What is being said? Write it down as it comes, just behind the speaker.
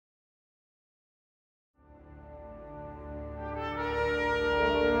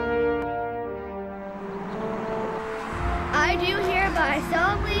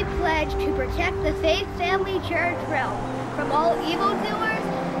pledge to protect the Faith Family Church realm from all evildoers,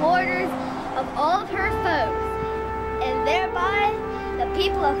 hoarders of all of her foes, and thereby the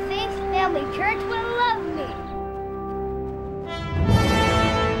people of Faith Family Church will love me.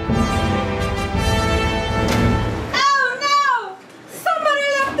 Oh no! Somebody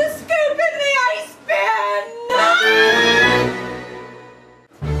left the scoop in the ice bin!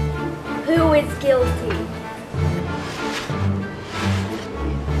 Who is guilty?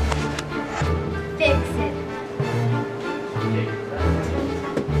 Fix it.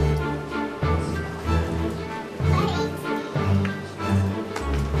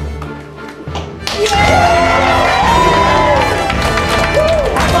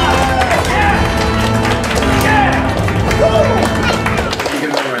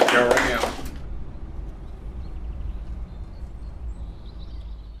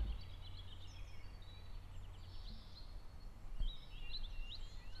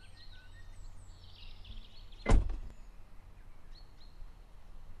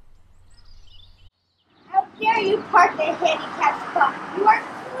 How dare you park the handicapped spot? You are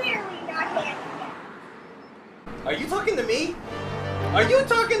clearly not handicapped. Are you talking to me? Are you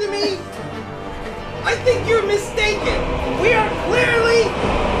talking to me? I think you're mistaken. We are clearly...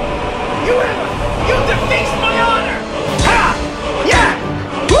 You defaced my honor! Ha! Yeah!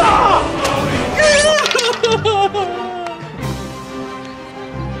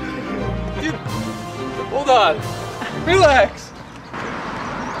 Hold on. Relax.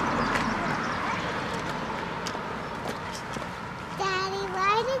 Daddy,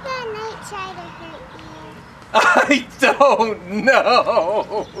 why did that knight try to hurt you? I don't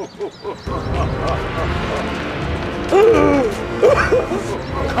know.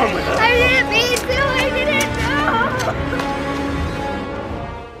 I didn't mean to! I didn't know!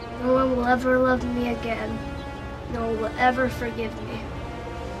 No one will ever love me again. No one will ever forgive me.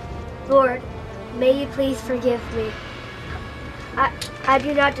 Lord, may you please forgive me. I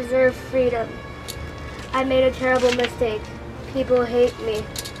do not deserve freedom. I made a terrible mistake. People hate me.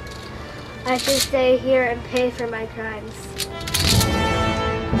 I should stay here and pay for my crimes.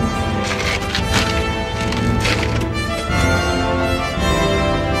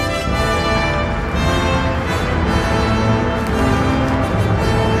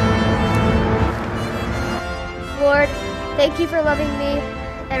 Lord, thank you for loving me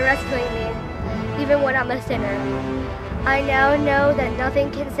and rescuing me, even when I'm a sinner. I now know that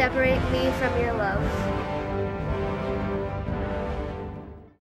nothing can separate me from your love.